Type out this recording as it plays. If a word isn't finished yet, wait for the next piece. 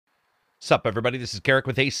Sup, everybody? This is Carrick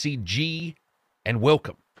with ACG, and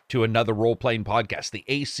welcome to another role-playing podcast, the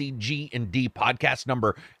ACG&D podcast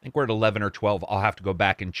number. I think we're at 11 or 12. I'll have to go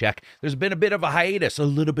back and check. There's been a bit of a hiatus, a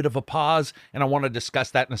little bit of a pause, and I want to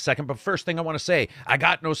discuss that in a second. But first thing I want to say, I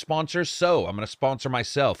got no sponsors, so I'm going to sponsor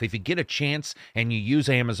myself. If you get a chance and you use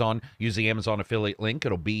Amazon, use the Amazon affiliate link.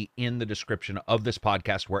 It'll be in the description of this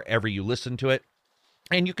podcast wherever you listen to it.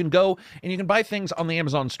 And you can go and you can buy things on the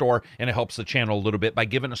Amazon store, and it helps the channel a little bit by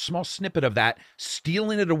giving a small snippet of that,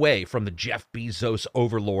 stealing it away from the Jeff Bezos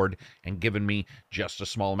overlord and giving me just a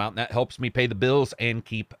small amount. And that helps me pay the bills and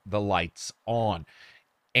keep the lights on.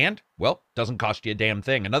 And, well, doesn't cost you a damn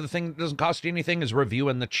thing. Another thing that doesn't cost you anything is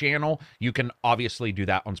reviewing the channel. You can obviously do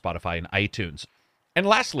that on Spotify and iTunes. And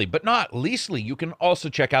lastly, but not leastly, you can also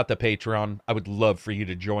check out the Patreon. I would love for you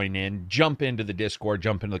to join in, jump into the Discord,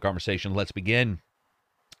 jump into the conversation. Let's begin.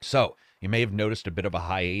 So, you may have noticed a bit of a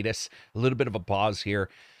hiatus, a little bit of a pause here.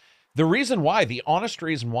 The honest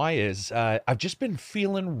reason why is I've just been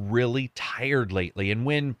feeling really tired lately. And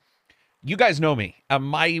when you guys know me,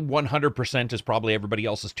 my 100% is probably everybody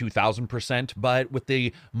else's 2,000%. But with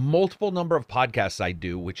the multiple number of podcasts I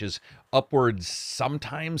do, which is upwards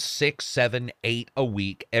sometimes 6, 7, 8 a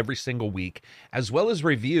week, every single week, as well as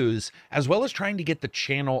reviews, as well as trying to get the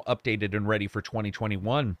channel updated and ready for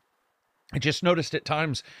 2021, I just noticed at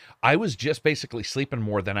times I was just basically sleeping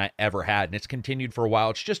more than I ever had, and it's continued for a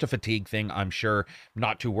while. It's just a fatigue thing, I'm sure. I'm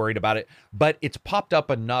not too worried about it, but it's popped up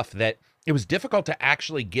enough that it was difficult to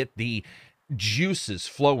actually get the juices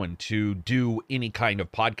flowing to do any kind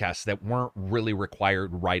of podcasts that weren't really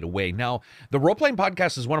required right away. Now, the role-playing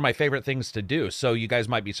podcast is one of my favorite things to do, so you guys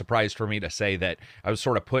might be surprised for me to say that I was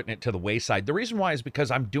sort of putting it to the wayside. The reason why is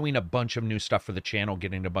because I'm doing a bunch of new stuff for the channel,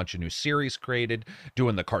 getting a bunch of new series created,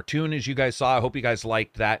 doing the cartoon, as you guys saw. I hope you guys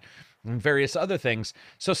liked that, and various other things.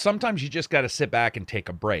 So sometimes you just got to sit back and take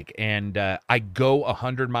a break. And I go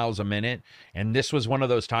 100 miles a minute. And this was one of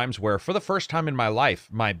those times where for the first time in my life,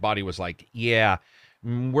 my body was like, yeah,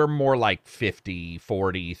 we're more like 50,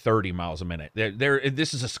 40, 30 miles a minute.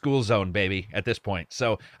 This is a school zone, baby, at this point.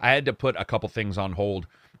 So I had to put a couple things on hold.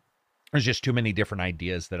 There's just too many different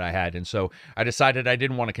ideas that I had. And so I decided I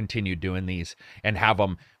didn't want to continue doing these and have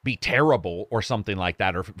them be terrible or something like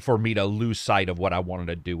that, or for me to lose sight of what I wanted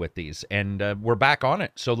to do with these. And we're back on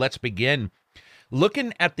it. So let's begin.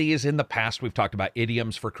 Looking at these in the past, we've talked about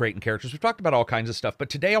idioms for creating characters. We've talked about all kinds of stuff. But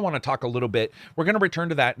today I want to talk a little bit. We're going to return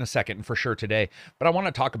to that in a second, for sure today. But I want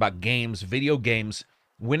to talk about games, video games,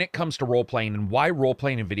 when it comes to role-playing, and why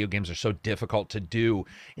role-playing in video games are so difficult to do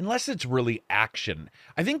unless it's really action.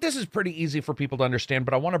 I think this is pretty easy for people to understand,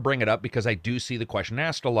 but I want to bring it up because I do see the question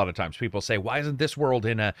asked a lot of times. People say, why isn't this world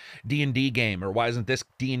in a D&D game? Or why isn't this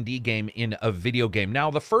D&D game in a video game?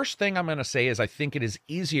 Now, the first thing I'm going to say is I think it is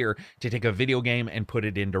easier to take a video game and put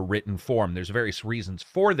it into written form. There's various reasons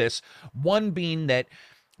for this. One being that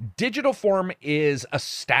digital form is a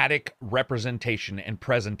static representation and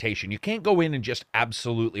presentation. You can't go in and just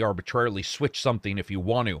absolutely arbitrarily switch something if you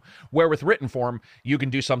want to. Where with written form, you can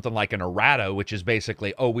do something like an errata, which is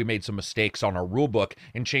basically, oh, we made some mistakes on our rule book,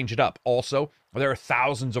 and change it up. Also, there are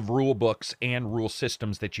thousands of rule books and rule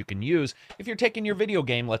systems that you can use if you're taking your video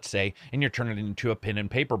game, let's say, and you're turning it into a pen and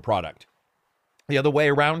paper product. The other way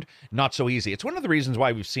around, not so easy. It's one of the reasons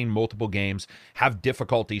why we've seen multiple games have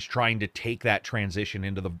difficulties trying to take that transition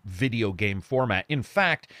into the video game format. In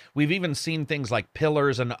fact, we've even seen things like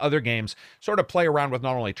Pillars and other games sort of play around with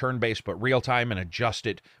not only turn-based but real-time and adjust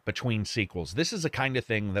it between sequels. This is the kind of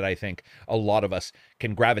thing that I think a lot of us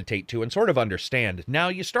can gravitate to and sort of understand. Now,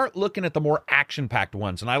 you start looking at the more action-packed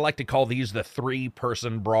ones, and I like to call these the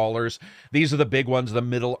three-person brawlers. These are the big ones, the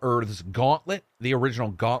Middle-earth's Gauntlet, the original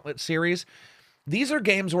Gauntlet series. These are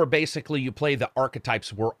games where basically you play the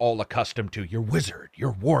archetypes we're all accustomed to. Your wizard, your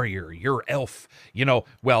warrior, your elf.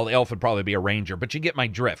 Well, the elf would probably be a ranger, but you get my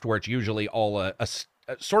drift, where it's usually all a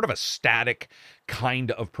sort of a static kind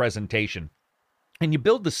of presentation. And you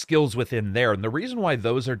build the skills within there. And the reason why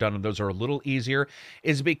those are done and those are a little easier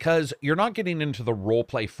is because you're not getting into the role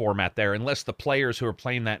play format there, unless the players who are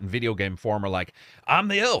playing that in video game form are like, I'm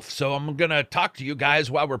the elf, so I'm going to talk to you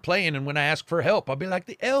guys while we're playing. And when I ask for help, I'll be like,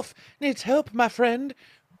 the elf needs help, my friend.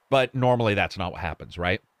 But normally that's not what happens,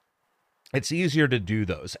 right? It's easier to do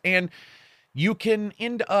those. And you can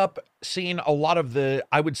end up seeing a lot of the,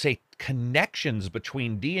 I would say, connections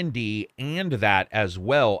between D&D and that, as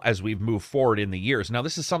well as we've moved forward in the years. Now,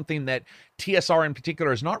 this is something that TSR in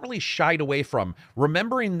particular has not really shied away from,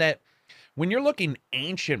 remembering that When you're looking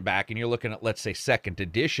ancient back and you're looking at, let's say, second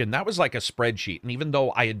edition, that was like a spreadsheet. And even though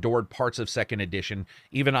I adored parts of second edition,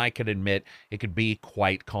 even I could admit it could be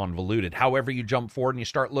quite convoluted. However, you jump forward and you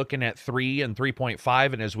start looking at 3 and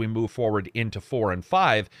 3.5, and as we move forward into 4 and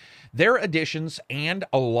 5, their editions and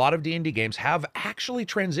a lot of D&D games have actually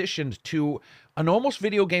transitioned to an almost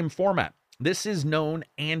video game format. This is known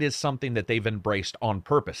and is something that they've embraced on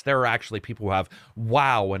purpose. There are actually people who have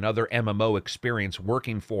WoW and other MMO experience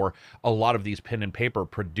working for a lot of these pen and paper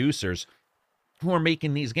producers who are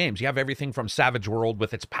making these games. You have everything from Savage World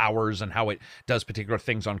with its powers and how it does particular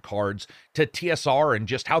things on cards to TSR and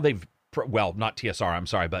just how they've, well, not TSR, I'm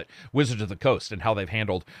sorry, but Wizards of the Coast and how they've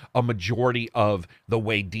handled a majority of the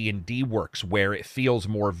way D&D works, where it feels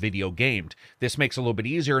more video gamed. This makes it a little bit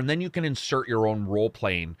easier, and then you can insert your own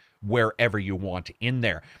role-playing wherever you want in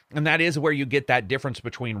there. And that is where you get that difference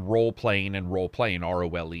between role-playing and role-playing,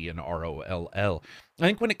 R-O-L-E and R-O-L-L. I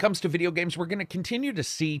think when it comes to video games, we're going to continue to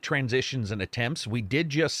see transitions and attempts. We did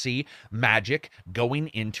just see Magic going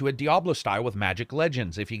into a Diablo style with Magic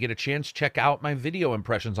Legends. If you get a chance, check out my video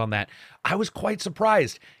impressions on that. I was quite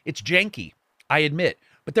surprised. It's janky, I admit.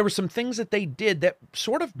 But there were some things that they did that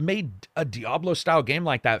sort of made a Diablo-style game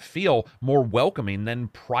like that feel more welcoming than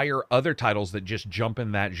prior other titles that just jump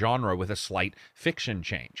in that genre with a slight fiction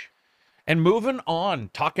change. And moving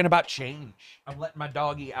on, talking about change. I'm letting my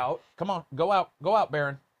doggy out. Come on, go out. Go out,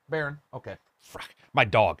 Baron. Baron, okay. Fuck, my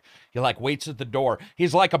dog. He like waits at the door.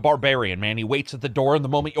 He's like a barbarian, man. He waits at the door, and the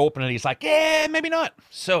moment you open it, he's like, yeah, maybe not.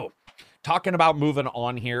 So, talking about moving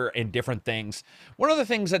on here and different things. One of the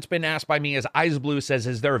things that's been asked by me is Eyes Blue says,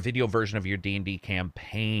 is there a video version of your D&D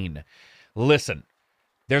campaign? Listen,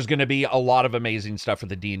 there's going to be a lot of amazing stuff for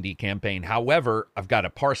the D&D campaign. However, I've got to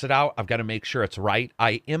parse it out. I've got to make sure it's right.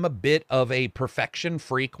 I am a bit of a perfection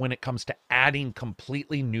freak when it comes to adding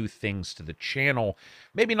completely new things to the channel.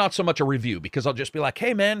 Maybe not so much a review, because I'll just be like,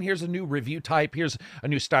 hey man, here's a new review type. Here's a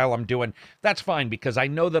new style I'm doing. That's fine, because I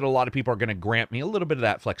know that a lot of people are going to grant me a little bit of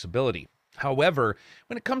that flexibility. However,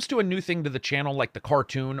 when it comes to a new thing to the channel, like the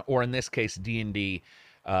cartoon, or in this case, D&D,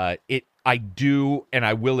 I do, and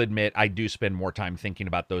I will admit, I do spend more time thinking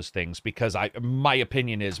about those things, because my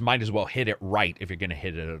opinion is might as well hit it right if you're going to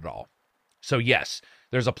hit it at all. So yes,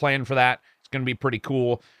 there's a plan for that. It's going to be pretty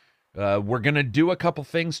cool. We're going to do a couple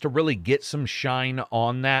things to really get some shine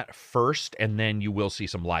on that first, and then you will see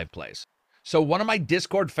some live plays. So one of my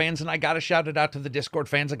Discord fans, and I got to shout it out to the Discord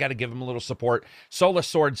fans, I got to give them a little support. Solar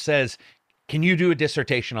Sword says, can you do a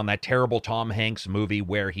dissertation on that terrible Tom Hanks movie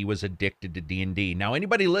where he was addicted to D&D? Now,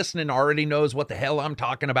 anybody listening already knows what the hell I'm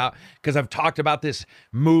talking about, because I've talked about this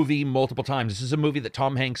movie multiple times. This is a movie that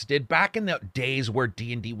Tom Hanks did back in the days where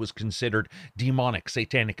D&D was considered demonic,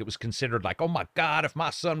 satanic. It was considered like, oh my God, if my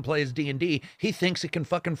son plays D&D, he thinks he can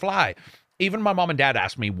fucking fly. Even my mom and dad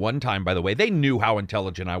asked me one time, by the way, they knew how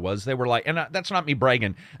intelligent I was. They were like, and that's not me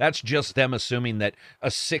bragging. That's just them assuming that a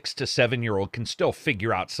 6 to 7 year old can still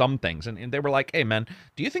figure out some things. And they were like, hey man,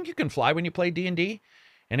 do you think you can fly when you play D&D?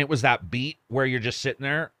 And it was that beat where you're just sitting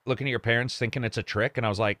there looking at your parents thinking it's a trick. And I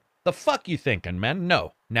was like, the fuck you thinking, man?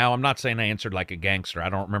 No. Now, I'm not saying I answered like a gangster. I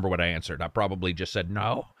don't remember what I answered. I probably just said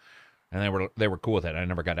no. And they were cool with it. I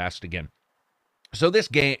never got asked again. So this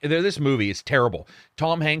movie is terrible.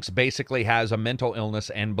 Tom Hanks basically has a mental illness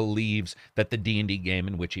and believes that the D&D game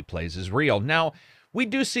in which he plays is real. Now, we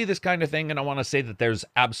do see this kind of thing, and I want to say that there's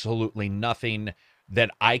absolutely nothing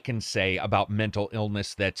that I can say about mental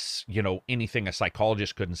illness that's, you know, anything a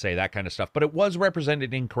psychologist couldn't say, that kind of stuff. But it was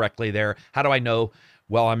represented incorrectly there. How do I know?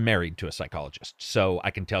 Well, I'm married to a psychologist, so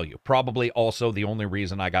I can tell you. Probably also the only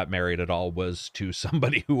reason I got married at all was to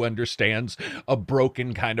somebody who understands a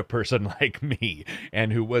broken kind of person like me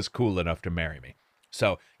and who was cool enough to marry me.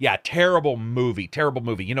 So, yeah, terrible movie.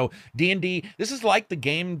 You know, D&D, this is like the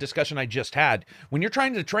game discussion I just had. When you're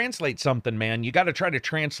trying to translate something, man, you got to try to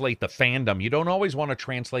translate the fandom. You don't always want to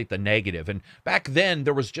translate the negative. And back then,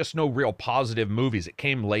 there was just no real positive movies. It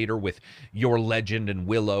came later with Your Legend and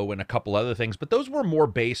Willow and a couple other things. But those were more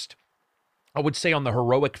based, I would say, on the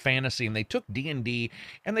heroic fantasy, and they took D&D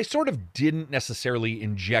and they sort of didn't necessarily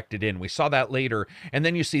inject it in. We saw that later, and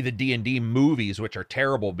then you see the D&D movies, which are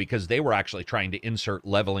terrible because they were actually trying to insert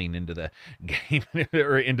leveling into the game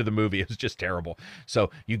or into the movie. It was just terrible.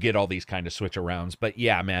 So you get all these kind of switch arounds. But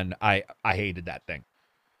yeah, man, I hated that thing.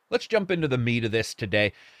 Let's jump into the meat of this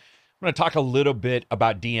today. I'm going to talk a little bit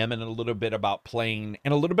about DM and a little bit about playing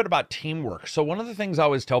and a little bit about teamwork. So one of the things I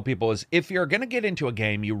always tell people is if you're going to get into a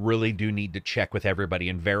game, you really do need to check with everybody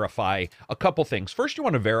and verify a couple things. First, you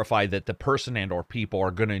want to verify that the person and or people are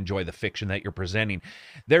going to enjoy the fiction that you're presenting.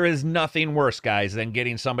 There is nothing worse, guys, than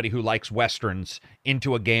getting somebody who likes Westerns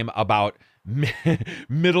into a game about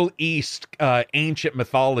Middle East ancient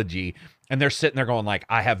mythology, and they're sitting there going like,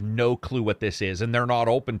 I have no clue what this is, and they're not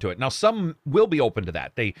open to it. Now, some will be open to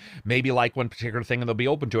that. They maybe like one particular thing and they'll be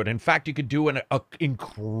open to it. In fact, you could do an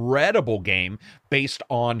incredible game based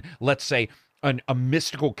on, let's say, a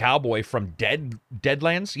mystical cowboy from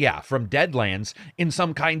Deadlands. Yeah, from Deadlands in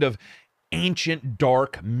some kind of ancient,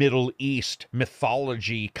 dark Middle East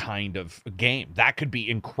mythology kind of game. That could be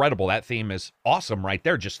incredible. That theme is awesome right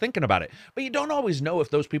there, just thinking about it. But you don't always know if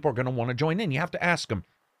those people are going to want to join in. You have to ask them.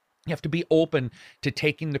 You have to be open to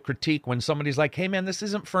taking the critique when somebody's like, hey, man, this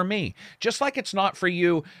isn't for me. Just like it's not for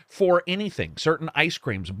you for anything. Certain ice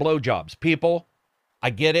creams, blowjobs. People,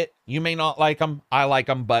 I get it. You may not like them. I like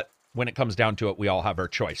them, but when it comes down to it, we all have our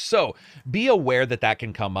choice. So be aware that that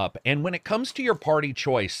can come up. And when it comes to your party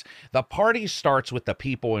choice, the party starts with the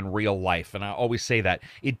people in real life. And I always say that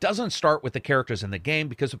it doesn't start with the characters in the game,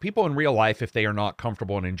 because the people in real life, if they are not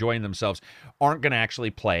comfortable and enjoying themselves, aren't going to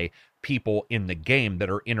actually play people in the game that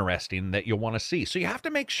are interesting that you'll want to see. So you have to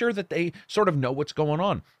make sure that they sort of know what's going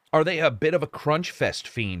on. Are they a bit of a crunch fest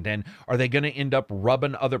fiend? And are they going to end up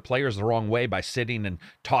rubbing other players the wrong way by sitting and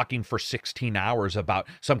talking for 16 hours about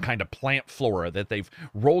some kind of plant flora that they've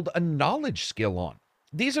rolled a knowledge skill on?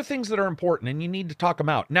 These are things that are important, and you need to talk them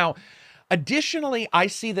out. Now, additionally, I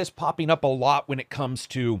see this popping up a lot when it comes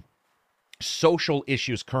to social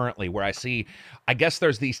issues currently, where I guess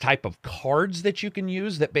there's these type of cards that you can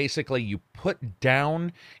use that basically you put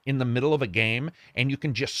down in the middle of a game, and you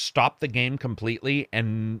can just stop the game completely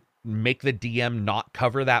and make the DM not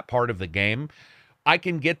cover that part of the game. I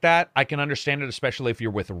can get that. I can understand it, especially if you're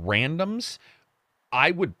with randoms.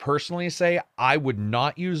 I would personally say I would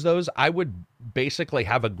not use those. I would basically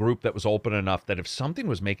have a group that was open enough that if something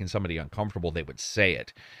was making somebody uncomfortable, they would say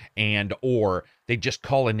it, or they'd just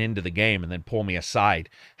call an end to the game and then pull me aside.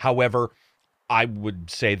 However, I would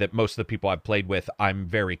say that most of the people I've played with, I'm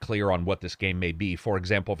very clear on what this game may be. For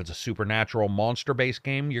example, if it's a supernatural monster-based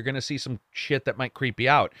game, you're going to see some shit that might creep you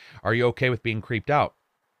out. Are you okay with being creeped out?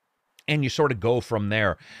 And you sort of go from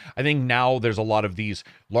there. I think now there's a lot of these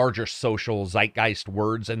larger social zeitgeist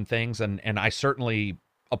words and things, and I certainly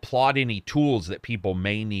applaud any tools that people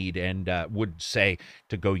may need and would say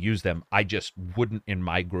to go use them. I just wouldn't in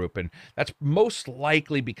my group, and that's most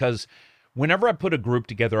likely because whenever I put a group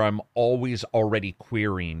together, I'm always already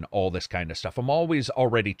querying all this kind of stuff. I'm always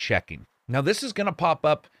already checking. Now, this is going to pop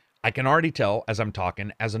up, I can already tell as I'm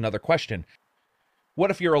talking, as another question. What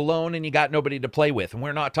if you're alone and you got nobody to play with? And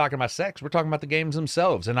we're not talking about sex. We're talking about the games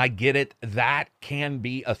themselves. And I get it. That can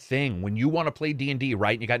be a thing. When you want to play D&D,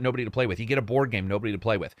 right, and you got nobody to play with. You get a board game, nobody to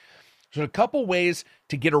play with. So a couple ways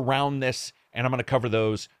to get around this, and I'm going to cover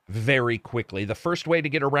those very quickly. The first way to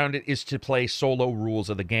get around it is to play solo rules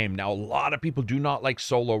of the game. Now, a lot of people do not like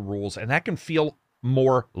solo rules, and that can feel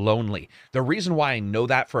more lonely. The reason why I know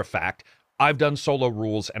that for a fact, I've done solo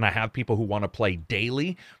rules and I have people who want to play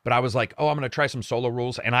daily, but I was like, oh, I'm going to try some solo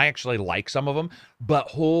rules. And I actually like some of them, but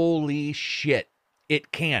holy shit, it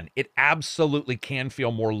absolutely can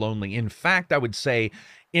feel more lonely. In fact, I would say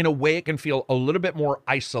in a way it can feel a little bit more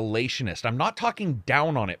isolationist. I'm not talking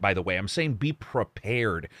down on it, by the way. I'm saying be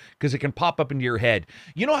prepared, because it can pop up into your head.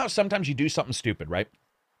 You know how sometimes you do something stupid, right?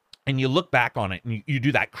 And you look back on it and you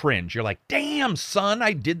do that cringe. You're like, damn, son,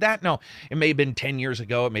 I did that. No, it may have been 10 years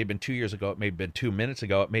ago. It may have been 2 years ago. It may have been 2 minutes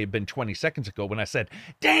ago. It may have been 20 seconds ago when I said,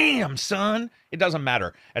 damn, son. It doesn't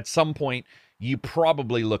matter. At some point, you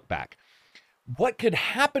probably look back. What could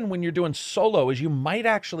happen when you're doing solo is you might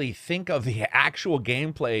actually think of the actual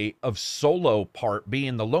gameplay of solo part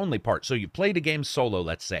being the lonely part. So you played a game solo,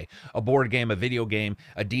 let's say, a board game, a video game,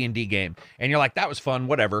 a D&D game, and you're like, that was fun,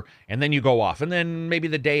 whatever. And then you go off. And then maybe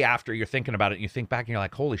the day after you're thinking about it, and you think back and you're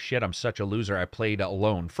like, holy shit, I'm such a loser. I played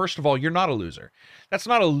alone. First of all, you're not a loser. That's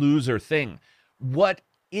not a loser thing. What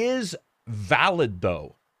is valid,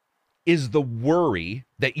 though, is the worry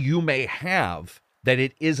that you may have that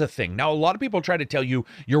it is a thing. Now, a lot of people try to tell you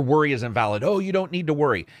your worry isn't valid. Oh, you don't need to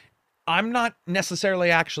worry. I'm not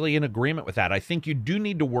necessarily actually in agreement with that. I think you do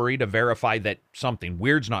need to worry to verify that something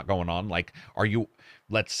weird's not going on. Like, are you,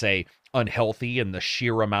 let's say, unhealthy in the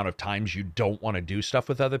sheer amount of times you don't want to do stuff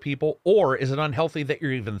with other people? Or is it unhealthy that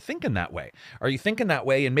you're even thinking that way? Are you thinking that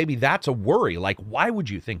way? And maybe that's a worry. Like, why would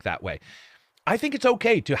you think that way? I think it's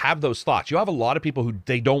okay to have those thoughts. You have a lot of people who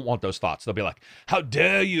they don't want those thoughts. They'll be like, how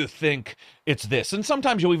dare you think it's this? And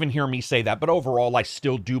sometimes you'll even hear me say that, but overall, I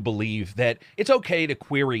still do believe that it's okay to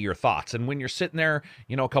query your thoughts. And when you're sitting there,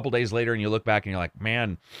 you know, a couple days later and you look back and you're like,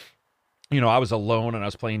 man, you know, I was alone and I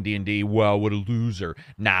was playing D&D. Wow, what a loser.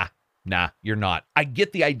 Nah, Nah, you're not. I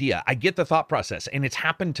get the idea. I get the thought process. And it's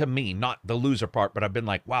happened to me, not the loser part, but I've been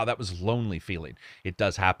like, wow, that was lonely feeling. It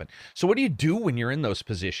does happen. So what do you do when you're in those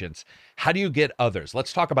positions? How do you get others?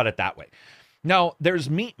 Let's talk about it that way. Now, there's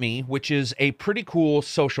Meet Me, which is a pretty cool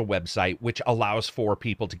social website which allows for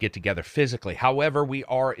people to get together physically. However, we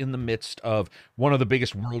are in the midst of one of the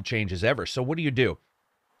biggest world changes ever. So what do?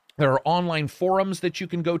 There are online forums that you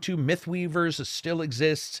can go to. Mythweavers still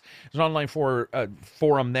exists. There's an online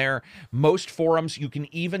forum there. Most forums, you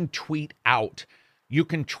can even tweet out. You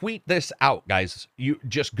can tweet this out, guys. You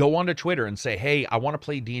just go onto Twitter and say, hey, I want to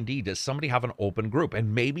play D&D. Does somebody have an open group?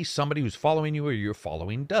 And maybe somebody who's following you or you're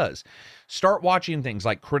following does. Start watching things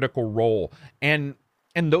like Critical Role and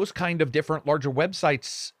those kind of different larger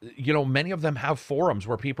websites. You know, many of them have forums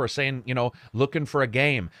where people are saying, you know, looking for a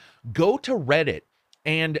game. Go to Reddit.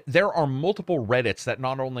 And there are multiple Reddits that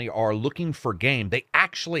not only are looking for game, they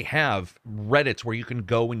actually have Reddits where you can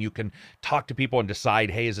go and you can talk to people and decide,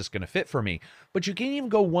 hey, is this going to fit for me? But you can even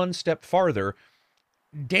go one step farther.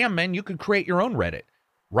 Damn, man, you could create your own Reddit,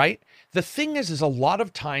 right? The thing is a lot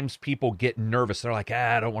of times people get nervous. They're like,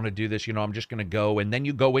 I don't want to do this. You know, I'm just going to go. And then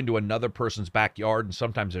you go into another person's backyard and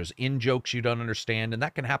sometimes there's in-jokes you don't understand. And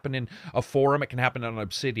that can happen in a forum. It can happen on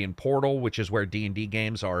Obsidian Portal, which is where D&D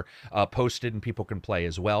games are posted and people can play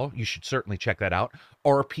as well. You should certainly check that out.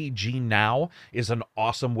 RPG Now is an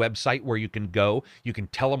awesome website where you can go. You can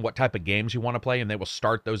tell them what type of games you want to play and they will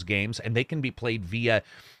start those games and they can be played via...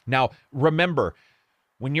 Now, remember...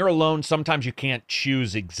 When you're alone, sometimes you can't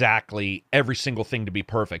choose exactly every single thing to be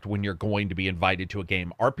perfect when you're going to be invited to a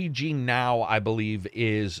game. RPG Now, I believe,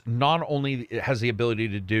 is not only it has the ability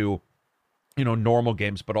to do, you know, normal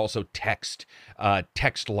games, but also text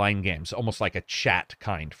line games, almost like a chat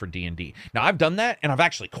kind for D&D. Now, I've done that, and I've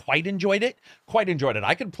actually quite enjoyed it.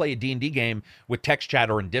 I could play a D&D game with text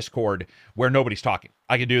chat or in Discord where nobody's talking.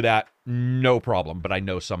 I could do that, no problem, but I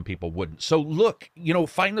know some people wouldn't. So look, you know,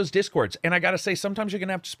 find those Discords. And I got to say, sometimes you're going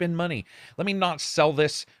to have to spend money. Let me not sell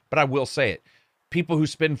this, but I will say it. People who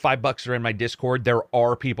spend $5 are in my Discord. There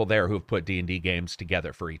are people there who have put D&D games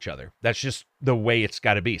together for each other. That's just the way it's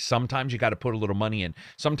got to be. Sometimes you got to put a little money in.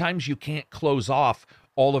 Sometimes you can't close off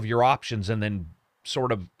all of your options and then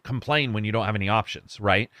sort of complain when you don't have any options,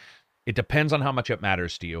 right? It depends on how much it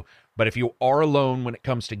matters to you. But if you are alone when it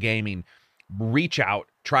comes to gaming, reach out,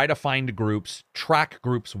 try to find groups, track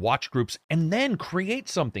groups, watch groups, and then create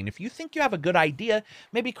something. If you think you have a good idea,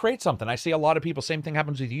 maybe create something. I see a lot of people, same thing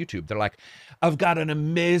happens with YouTube. They're like, I've got an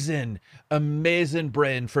amazing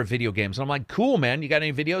brand for video games. And I'm like, cool, man. You got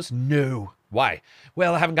any videos? No. Why?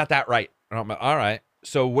 Well, I haven't got that right. And I'm like, all right.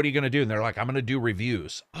 So what are you going to do? And they're like, I'm going to do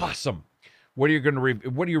reviews. Awesome. What are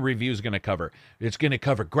your reviews going to cover? It's going to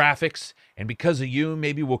cover graphics, and because of you,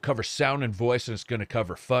 maybe we'll cover sound and voice, and it's going to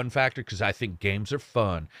cover fun factor because I think games are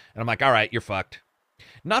fun. And I'm like, all right, you're fucked.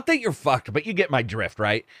 Not that you're fucked, but you get my drift,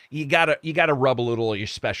 right? You gotta rub a little of your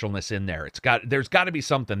specialness in there. There's got to be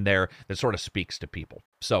something there that sort of speaks to people.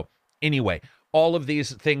 So anyway, all of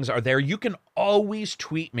these things are there. You can always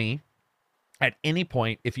tweet me at any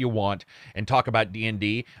point if you want and talk about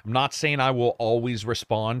D&D. I'm not saying I will always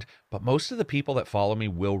respond, but most of the people that follow me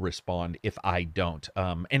will respond if I don't.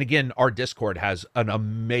 And again, our Discord has an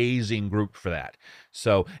amazing group for that.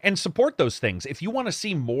 So, and support those things. If you want to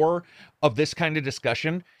see more of this kind of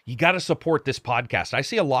discussion, you got to support this podcast. I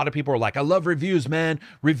see a lot of people are like, I love reviews, man.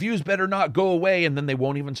 Reviews better not go away. And then they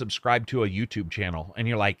won't even subscribe to a YouTube channel. And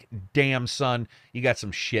you're like, damn, son, you got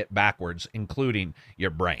some shit backwards, including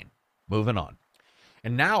your brain. Moving on.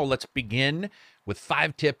 And now let's begin with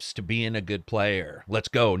 5 tips to being a good player. Let's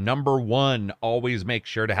go. Number 1, always make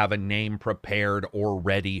sure to have a name prepared or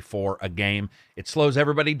ready for a game. It slows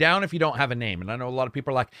everybody down if you don't have a name. And I know a lot of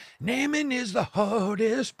people are like, naming is the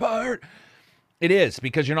hardest part. It is,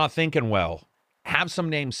 because you're not thinking well. Have some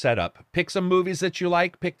names set up. Pick some movies that you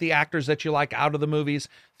like. Pick the actors that you like out of the movies.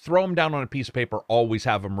 Throw them down on a piece of paper. Always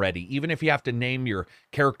have them ready. Even if you have to name your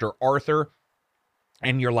character Arthur,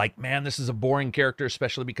 and you're like, man, this is a boring character,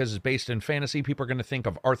 especially because it's based in fantasy. People are going to think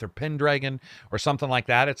of Arthur Pendragon or something like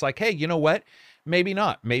that. It's like, hey, you know what? Maybe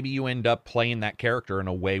not. Maybe you end up playing that character in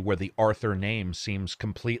a way where the Arthur name seems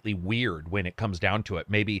completely weird when it comes down to it.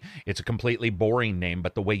 Maybe it's a completely boring name,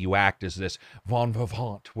 but the way you act is this bon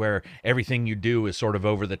vivant, where everything you do is sort of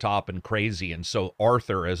over the top and crazy. And so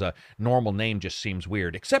Arthur as a normal name just seems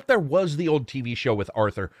weird. Except there was the old TV show with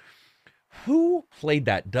Arthur. Who played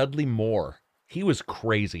that? Dudley Moore. He was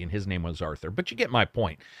crazy, and his name was Arthur. But you get my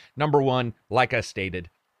point. Number 1, like I stated,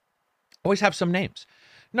 always have some names.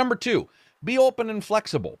 Number 2, Be open and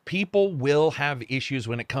flexible. People will have issues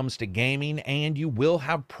when it comes to gaming, and you will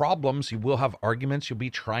have problems. You will have arguments. You'll be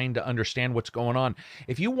trying to understand what's going on.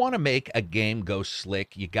 If you want to make a game go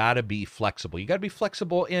slick, you got to be flexible. You got to be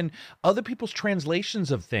flexible in other people's translations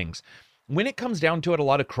of things. When it comes down to it, a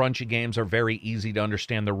lot of crunchy games are very easy to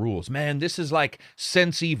understand the rules. Man, this is like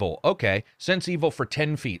Sense Evil. Okay, Sense Evil for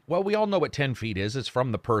 10 feet. Well, we all know what 10 feet is. It's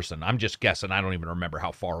from the person. I'm just guessing. I don't even remember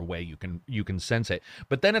how far away you can sense it.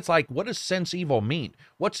 But then it's like, what does Sense Evil mean?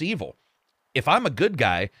 What's evil? If I'm a good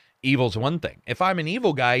guy, evil's one thing. If I'm an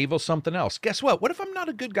evil guy, evil's something else. Guess what? What if I'm not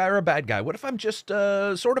a good guy or a bad guy? What if I'm just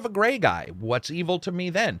sort of a gray guy? What's evil to me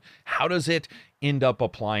then? How does it end up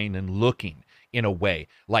applying and looking in a way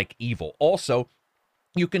like evil? Also,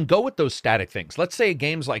 you can go with those static things. Let's say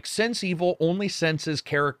games like Sense Evil only senses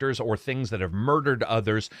characters or things that have murdered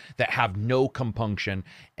others, that have no compunction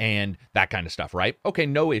and that kind of stuff, right? Okay,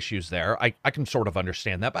 no issues there. I can sort of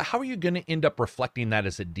understand that, but how are you going to end up reflecting that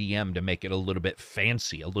as a DM to make it a little bit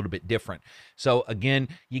fancy, a little bit different? So again,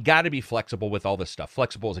 you got to be flexible with all this stuff.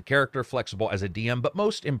 Flexible as a character, flexible as a DM, but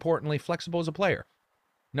most importantly, flexible as a player.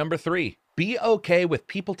 Number 3, be okay with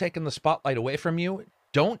people taking the spotlight away from you.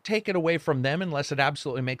 Don't take it away from them unless it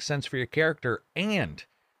absolutely makes sense for your character, and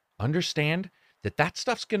understand that that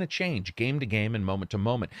stuff's going to change game to game and moment to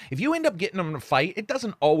moment. If you end up getting them in a fight, it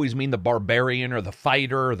doesn't always mean the barbarian or the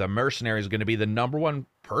fighter or the mercenary is going to be the number one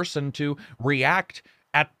person to react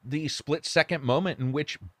at the split-second moment in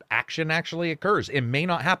which action actually occurs. It may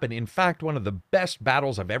not happen. In fact, one of the best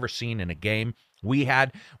battles I've ever seen in a game, we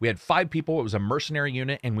had 5 people. It was a mercenary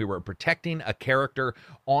unit, and we were protecting a character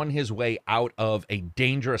on his way out of a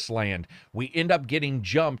dangerous land. We end up getting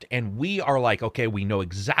jumped, and we are like, okay, we know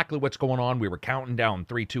exactly what's going on. We were counting down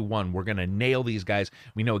 3, 2, 1. We're going to nail these guys.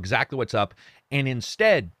 We know exactly what's up. And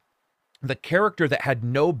instead, the character that had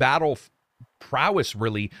no battle prowess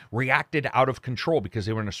really reacted out of control because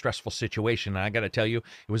they were in a stressful situation. And I got to tell you,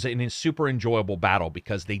 it was a super enjoyable battle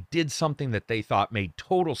because they did something that they thought made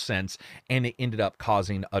total sense, and it ended up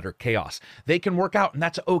causing utter chaos. They can work out, and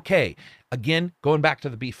that's okay. Again, going back to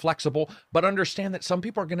the be flexible, but understand that some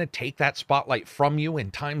people are going to take that spotlight from you in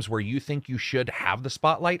times where you think you should have the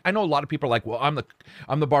spotlight. I know a lot of people are like, well,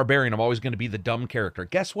 I'm the barbarian. I'm always going to be the dumb character.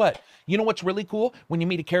 Guess what? You know what's really cool? When you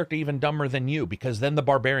meet a character even dumber than you, because then the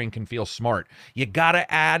barbarian can feel smart. You got to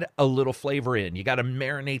add a little flavor in. You got to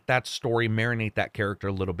marinate that story, marinate that character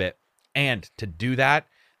a little bit. And to do that,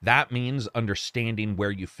 that means understanding where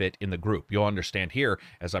you fit in the group. You'll understand here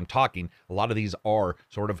as I'm talking, a lot of these are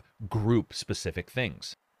sort of group specific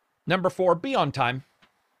things. Number 4, be on time.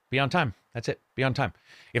 Be on time. That's it. Be on time.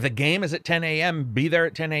 If the game is at 10 a.m., be there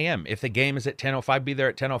at 10 a.m. If the game is at 10:05, be there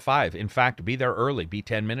at 10:05. In fact, be there early. Be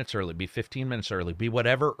 10 minutes early. Be 15 minutes early. Be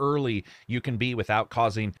whatever early you can be without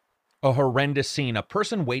causing a horrendous scene. A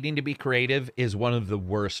person waiting to be creative is one of the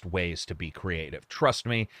worst ways to be creative. Trust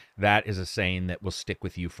me, that is a saying that will stick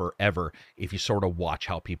with you forever if you sort of watch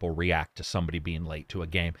how people react to somebody being late to a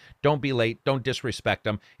game. Don't be late. Don't disrespect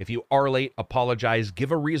them. If you are late, apologize.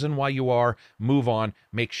 Give a reason why you are. Move on.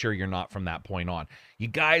 Make sure you're not from that point on. You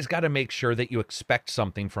guys got to make sure that you expect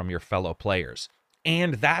something from your fellow players.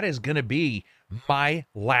 And that is going to be my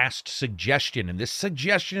last suggestion. And this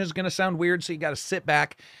suggestion is going to sound weird, so you got to sit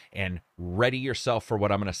back and ready yourself for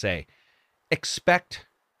what I'm going to say. Expect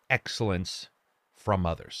excellence from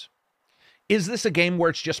others. Is this a game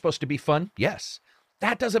where it's just supposed to be fun? Yes.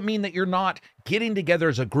 That doesn't mean that you're not getting together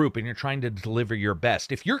as a group and you're trying to deliver your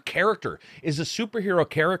best. If your character is a superhero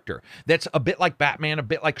character that's a bit like Batman, a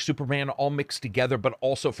bit like Superman, all mixed together, but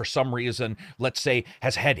also for some reason, let's say,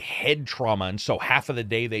 has had head trauma, and so half of the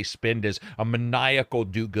day they spend as a maniacal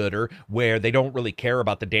do-gooder where they don't really care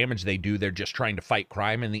about the damage they do, they're just trying to fight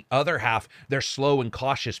crime, and the other half, they're slow and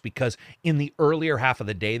cautious because in the earlier half of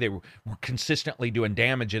the day, they were consistently doing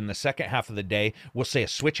damage. In the second half of the day, we'll say a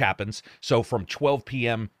switch happens, so from 12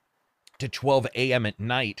 p.m. to 12 a.m. at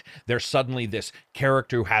night, there's suddenly this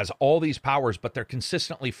character who has all these powers, but they're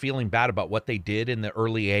consistently feeling bad about what they did in the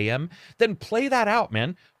early a.m., then play that out,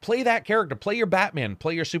 man. Play that character. Play your Batman,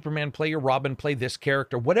 play your Superman, play your Robin, play this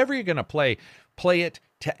character. Whatever you're going to play it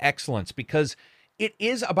to excellence, because it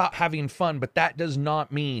is about having fun, but that does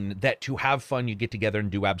not mean that to have fun, you get together and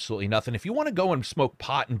do absolutely nothing. If you want to go and smoke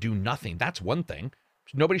pot and do nothing, that's one thing.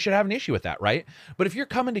 Nobody should have an issue with that, right? But if you're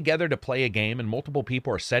coming together to play a game and multiple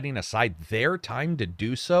people are setting aside their time to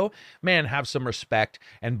do so, man, have some respect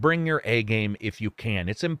and bring your A game if you can.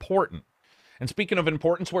 It's important. And speaking of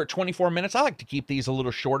importance, we're at 24 minutes. I like to keep these a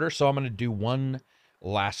little shorter, so I'm going to do one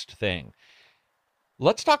last thing.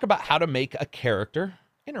 Let's talk about how to make a character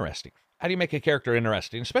interesting. How do you make a character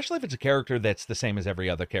interesting, especially if it's a character that's the same as every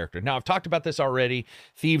other character? Now, I've talked about this already.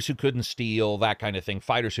 Thieves who couldn't steal, that kind of thing.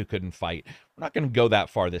 Fighters who couldn't fight. We're not going to go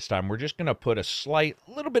that far this time. We're just going to put a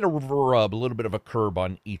little bit of a rub, a little bit of a curb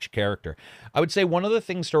on each character. I would say one of the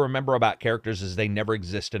things to remember about characters is they never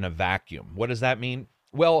exist in a vacuum. What does that mean?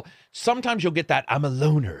 Well, sometimes you'll get that, I'm a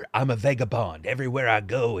loner, I'm a vagabond. Everywhere I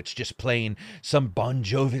go, it's just playing some Bon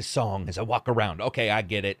Jovi song as I walk around. Okay, I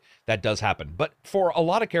get it. That does happen. But for a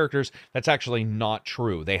lot of characters, that's actually not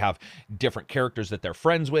true. They have different characters that they're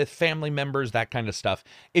friends with, family members, that kind of stuff.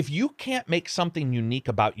 If you can't make something unique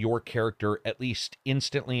about your character, at least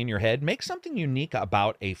instantly in your head, make something unique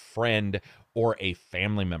about a friend or a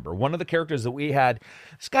family member. One of the characters that we had,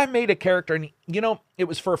 this guy made a character, and it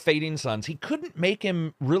was for Fading Suns. He couldn't make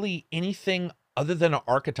him really anything other than an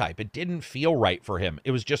archetype. It didn't feel right for him.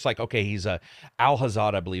 It was just like, okay, he's a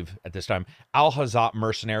Al-Hazat, I believe at this time, Al-Hazat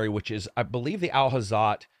mercenary, which is, I believe the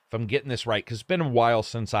Al-Hazat, if I'm getting this right, because it's been a while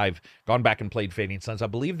since I've gone back and played Fading Suns, I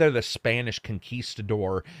believe they're the Spanish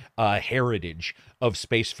conquistador heritage of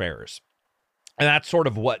spacefarers. And that's sort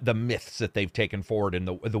of what the myths that they've taken forward in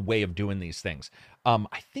the way of doing these things.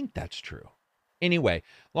 I think that's true. Anyway,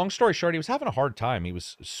 long story short, he was having a hard time. He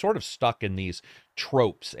was sort of stuck in these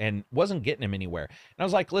tropes and wasn't getting him anywhere. And I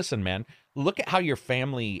was like, listen, man, look at how your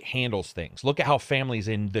family handles things. Look at how families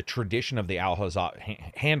in the tradition of the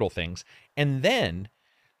Al-Hazat handle things. And then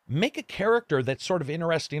make a character that's sort of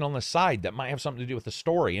interesting on the side that might have something to do with the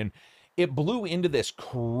story. And it blew into this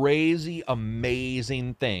crazy,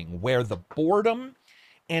 amazing thing where the boredom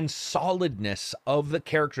and solidness of the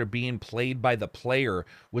character being played by the player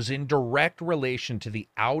was in direct relation to the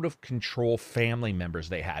out-of-control family members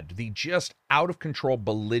they had, the just out-of-control,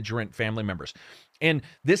 belligerent family members. And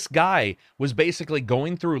this guy was basically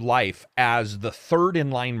going through life as the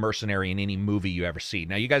third-in-line mercenary in any movie you ever see.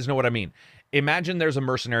 Now, you guys know what I mean. Imagine there's a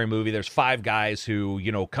mercenary movie. There's 5 guys who,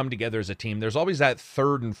 come together as a team. There's always that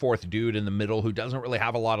third and fourth dude in the middle who doesn't really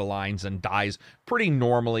have a lot of lines and dies pretty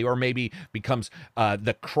normally, or maybe becomes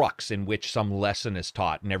the crux in which some lesson is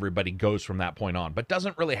taught and everybody goes from that point on, but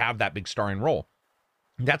doesn't really have that big starring role.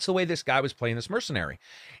 That's the way this guy was playing this mercenary.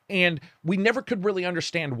 And we never could really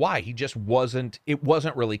understand why. It wasn't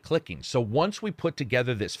really clicking. So once we put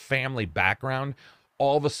together this family background,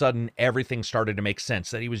 all of a sudden everything started to make sense,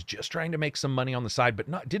 that he was just trying to make some money on the side,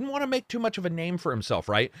 but didn't want to make too much of a name for himself,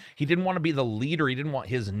 right? He didn't want to be the leader. He didn't want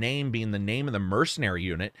his name being the name of the mercenary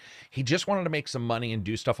unit. He just wanted to make some money and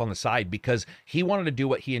do stuff on the side because he wanted to do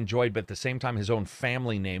what he enjoyed, but at the same time, his own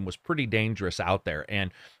family name was pretty dangerous out there, and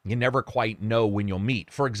you never quite know when you'll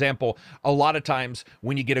meet. For example, a lot of times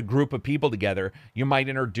when you get a group of people together, you might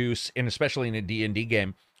introduce, and especially in a D&D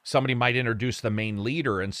game, somebody might introduce the main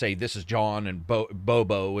leader and say, this is John and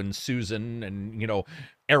Bobo and Susan and,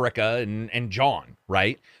 Erica and John,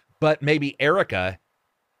 right? But maybe Erica,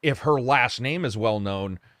 if her last name is well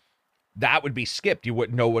known, that would be skipped.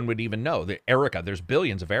 No one would even know that Erica, there's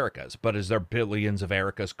billions of Ericas, but is there billions of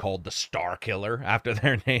Ericas called the Star Killer after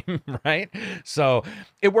their name, right? So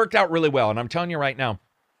it worked out really well. And I'm telling you right now,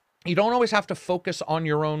 you don't always have to focus on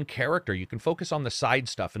your own character. You can focus on the side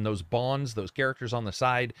stuff, and those bonds, those characters on the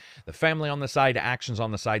side, the family on the side, actions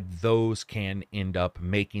on the side, those can end up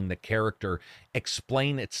making the character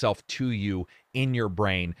explain itself to you in your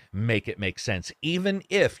brain, make it make sense. Even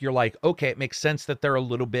if you're like, okay, it makes sense that they're a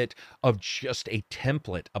little bit of just a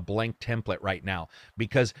template, a blank template right now,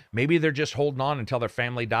 because maybe they're just holding on until their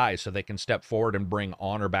family dies so they can step forward and bring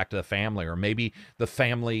honor back to the family, or maybe the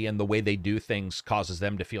family and the way they do things causes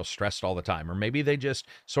them to feel stressed all the time, or maybe they just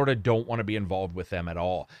sort of don't want to be involved with them at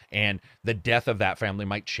all, and the death of that family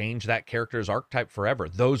might change that character's archetype forever.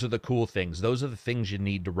 Those are the cool things. Those are the things you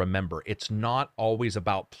need to remember. It's not always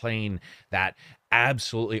about playing that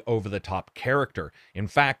absolutely over-the-top character. In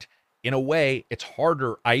fact, in a way, it's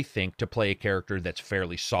harder, I think, to play a character that's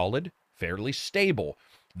fairly solid, fairly stable,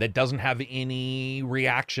 that doesn't have any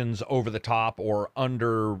reactions over the top or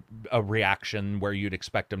under a reaction where you'd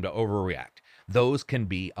expect them to overreact. Those can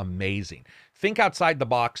be amazing. Think outside the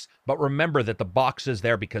box, but remember that the box is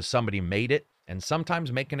there because somebody made it, and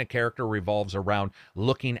sometimes making a character revolves around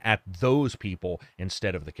looking at those people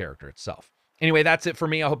instead of the character itself. Anyway, that's it for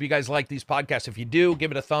me. I hope you guys like these podcasts. If you do,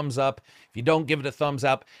 give it a thumbs up. If you don't, give it a thumbs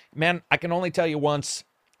up. Man, I can only tell you once.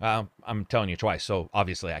 I'm telling you twice, so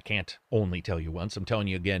obviously I can't only tell you once. I'm telling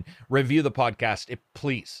you again. Review the podcast.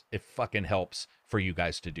 It fucking helps for you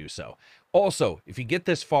guys to do so. Also, if you get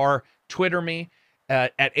this far, Twitter me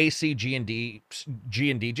at ACGND.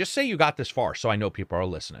 Just say you got this far so I know people are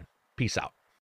listening. Peace out.